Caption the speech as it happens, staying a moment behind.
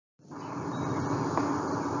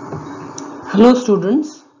Hello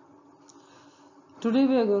students, today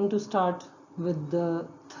we are going to start with the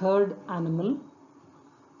third animal,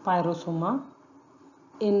 Pyrosoma,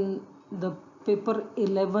 in the paper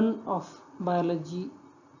 11 of Biology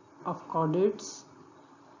of Chordates,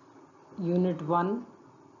 Unit 1,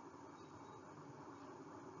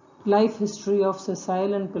 Life History of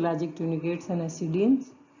Sessile and Pelagic Tunicates and Ascidians,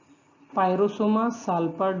 Pyrosoma,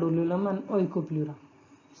 Salpa, Dolulum and Oikopleura.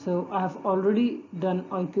 So I have already done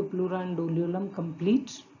Oikopleura and Dolulum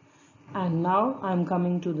complete. And now I am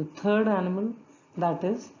coming to the third animal, that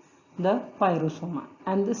is the Pyrosoma,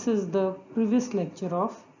 and this is the previous lecture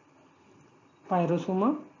of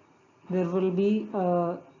Pyrosoma. There will be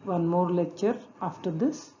one more lecture after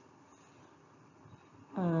this.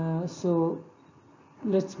 So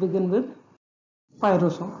let's begin with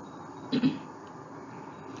Pyrosoma.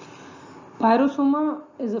 Pyrosoma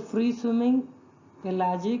is a free swimming,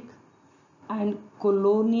 pelagic and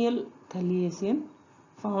colonial thaliacine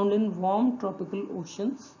found in warm tropical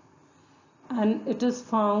oceans, and it is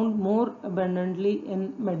found more abundantly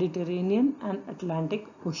in Mediterranean and Atlantic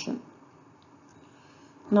Ocean.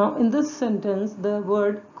 Now in this sentence the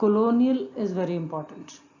word colonial is very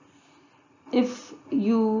important. If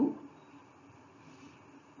you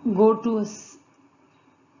go to an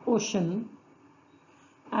ocean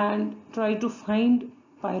and try to find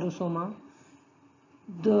Pyrosoma,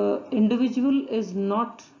 the individual is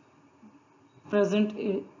not present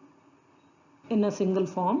in a single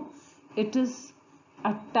form. It is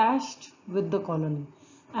attached with the colony,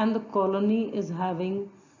 and the colony is having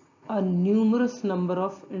a numerous number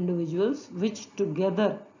of individuals which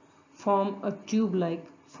together form a tube-like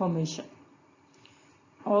formation.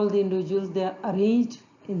 All the individuals, they are arranged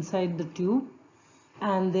inside the tube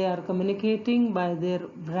and they are communicating by their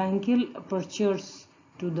branchial apertures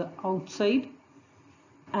to the outside,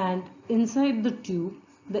 and inside the tube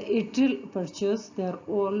the atrial apertures, they are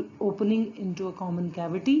all opening into a common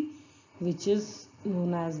cavity which is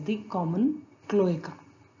known as the common cloaca.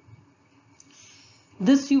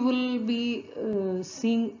 This you will be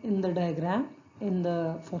seeing in the diagram in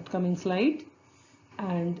the forthcoming slide,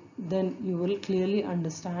 and then you will clearly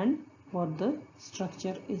understand what the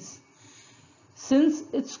structure is. Since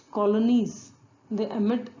its colonies, they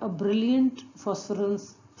emit a brilliant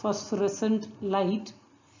phosphorescent light,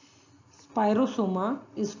 Pyrosoma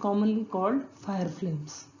is commonly called fire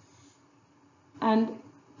flames. And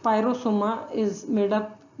Pyrosoma is made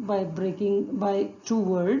up by two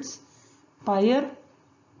words, pyre,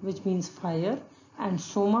 which means fire, and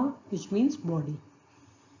soma, which means body.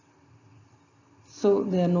 So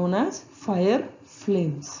they are known as fire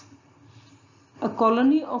flames. A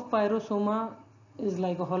colony of Pyrosoma is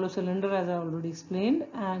like a hollow cylinder, as I already explained,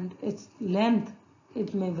 and its length,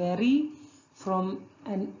 it may vary from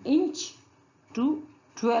an inch to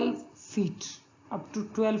 12 feet, up to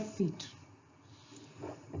 12 feet.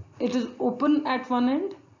 It is open at one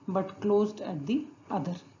end but closed at the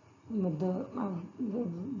other,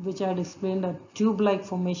 which I had explained, a tube-like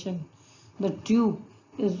formation. The tube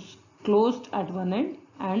is closed at one end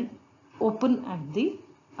and open at the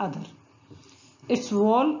other. Its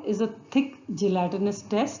wall is a thick gelatinous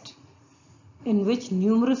test in which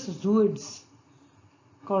numerous zooids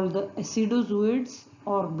called the acidozoids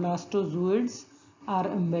or blastozoids are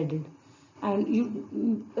embedded. And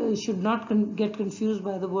you should not get confused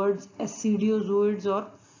by the words acidiozoids or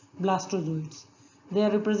blastozoids. They are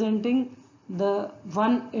representing the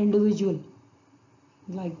one individual,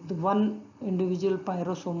 like the one individual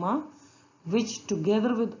Pyrosoma, which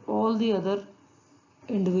together with all the other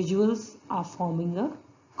individuals are forming a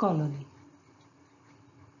colony.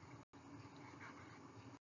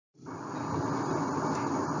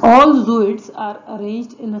 All zooids are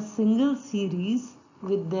arranged in a single series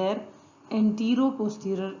with their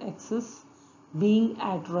antero-posterior axis being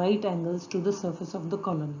at right angles to the surface of the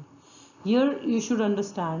colony. Here you should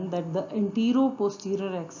understand that the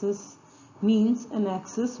antero-posterior axis means an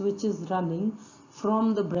axis which is running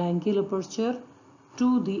from the branchial aperture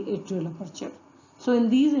to the atrial aperture. So in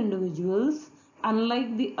these individuals,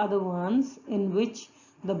 unlike the other ones in which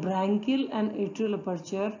the branchial and atrial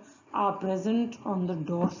aperture are present on the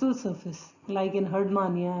dorsal surface, like in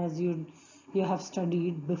Herdmania, as you have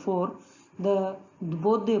studied before,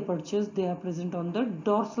 both the apertures, they are present on the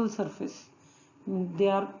dorsal surface. They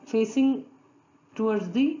are facing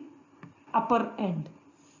towards the upper end,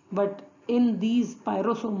 but in these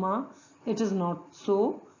Pyrosoma it is not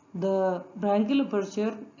so. The branchial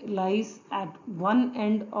aperture lies at one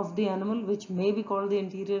end of the animal, which may be called the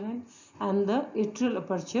anterior end, and the atrial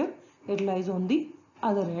aperture, it lies on the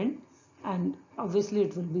other end, and obviously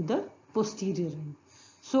it will be the posterior end.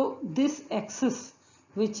 So this axis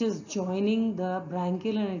which is joining the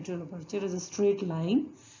branchial and atrial aperture is a straight line,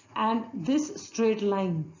 and this straight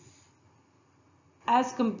line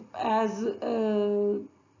as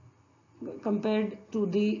compared to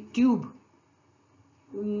the tube,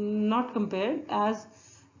 not compared, as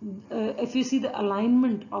if you see the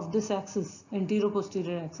alignment of this axis,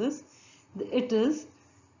 anterior-posterior axis, it is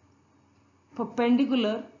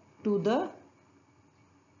perpendicular to the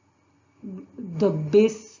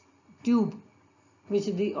base tube which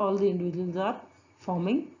all the individuals are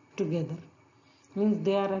forming together. Means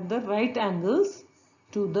they are at the right angles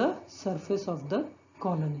to the surface of the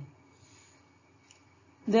colony.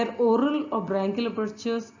 Their oral or branchial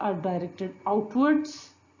apertures are directed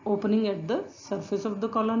outwards, opening at the surface of the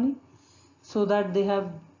colony, so that they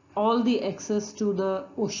have all the access to the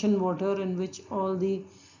ocean water in which all the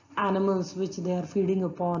animals which they are feeding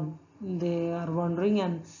upon, they are wandering,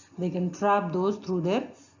 and they can trap those through their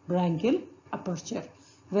branchial aperture.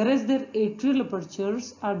 Whereas their atrial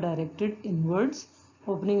apertures are directed inwards,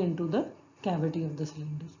 opening into the cavity of the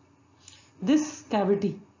cylinder. This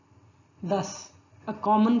cavity, thus a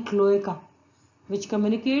common cloaca, which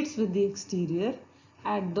communicates with the exterior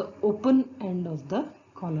at the open end of the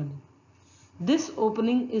colony. This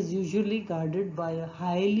opening is usually guarded by a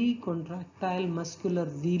highly contractile muscular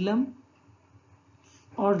velum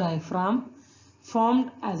or diaphragm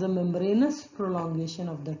formed as a membranous prolongation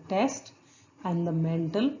of the test and the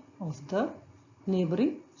mantle of the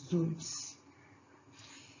neighboring zooids.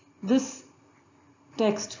 This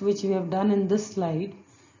text which we have done in this slide,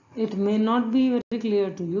 it may not be very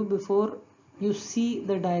clear to you before you see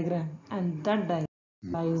the diagram, and that diagram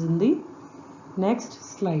lies in the next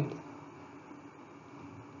slide.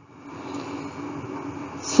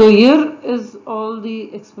 So here is all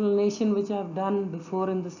the explanation which I have done before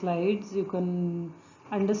in the slides. You can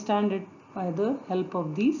understand it by the help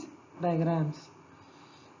of these diagrams.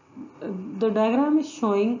 The diagram is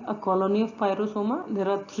showing a colony of Pyrosoma. There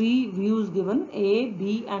are three views given, A,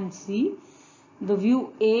 B and C. The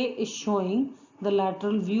view A is showing the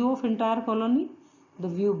lateral view of entire colony. The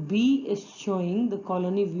view B is showing the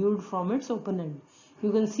colony viewed from its open end.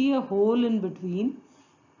 You can see a hole in between.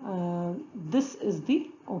 This is the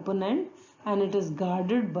open end, and it is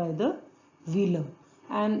guarded by the velum.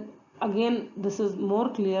 And again, this is more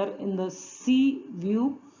clear in the C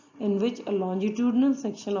view, in which a longitudinal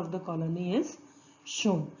section of the colony is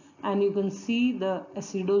shown, and you can see the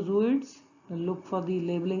acidozooids. Look for the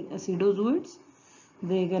labeling acidozooids.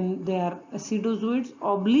 They are acidozooids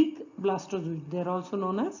oblique blastozoids. They are also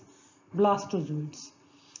known as blastozoids.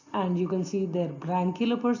 And you can see their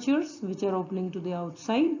branchial apertures which are opening to the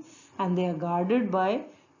outside, and they are guarded by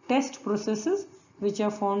test processes which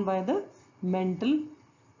are formed by the mantle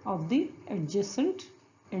of the adjacent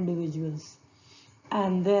individuals.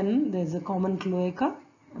 And then there is a common cloaca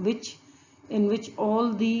in which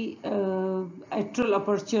all the atrial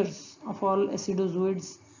apertures of all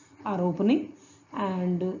acidozooids are opening,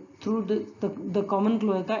 and through the common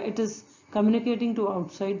cloaca, it is communicating to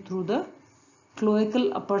outside through the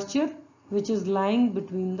cloacal aperture, which is lying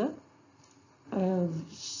between the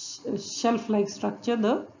shelf-like structure,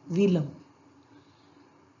 the velum.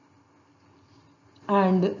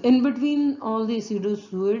 And in between all the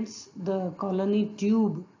acidozooids, the colony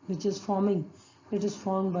tube which is forming, it is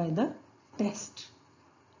formed by the test.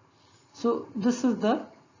 So this is the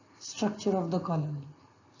structure of the colony.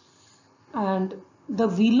 And the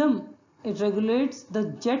velum, it regulates the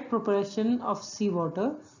jet propulsion of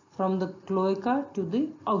seawater from the cloaca to the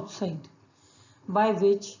outside, by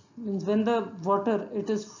which means when the water, it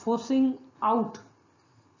is forcing out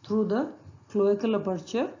through the cloacal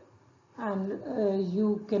aperture, and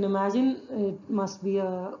you can imagine it must be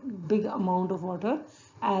a big amount of water,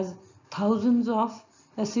 as thousands of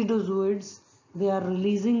acidozooids, they are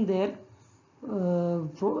releasing their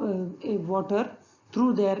water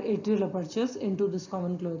through their atrial apertures into this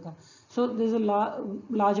common cloaca. So there is a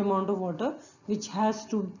large amount of water which has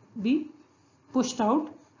to be pushed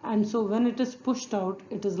out, and so when it is pushed out,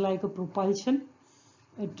 it is like a propulsion.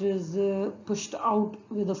 It is pushed out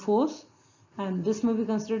with a force, and this may be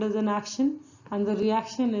considered as an action, and the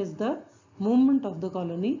reaction is the movement of the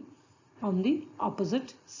colony on the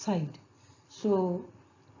opposite side. So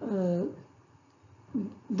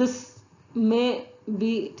this may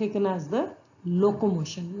be taken as the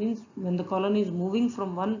locomotion, means when the colony is moving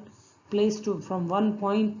from one place from one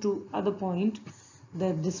point to other point,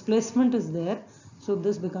 the displacement is there, so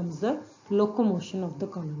this becomes the locomotion of the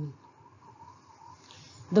colony.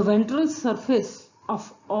 The ventral surface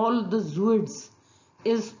of all the zooids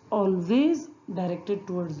is always directed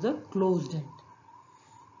towards the closed end,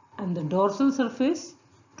 and the dorsal surface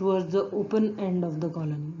towards the open end of the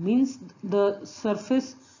colony. Means the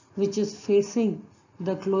surface which is facing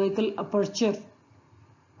the cloacal aperture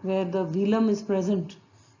where the velum is present,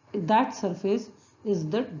 that surface is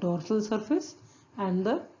the dorsal surface, and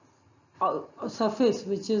the surface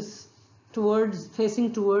which is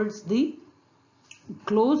facing towards the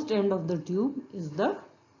closed end of the tube is the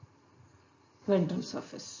ventral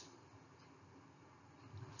surface.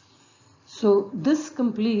 So this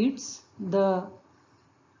completes the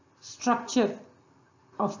structure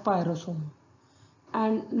of pyrosoma,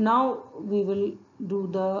 and now we will do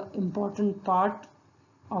the important part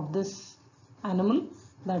of this animal,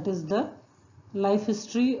 that is the life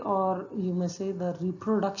history, or you may say the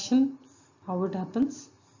reproduction, how it happens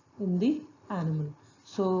in the animal.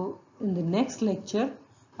 So in the next lecture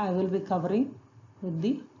I will be covering with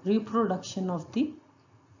the reproduction of the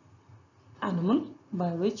animal,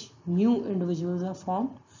 by which new individuals are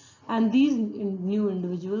formed, and these new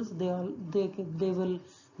individuals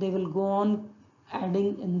they will go on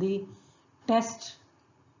adding in the test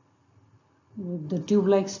with the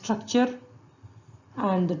tube-like structure,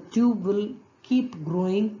 and the tube will keep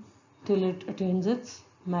growing till it attains its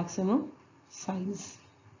maximum size.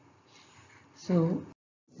 So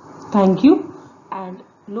thank you, and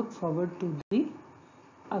look forward to the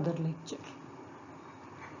other lecture.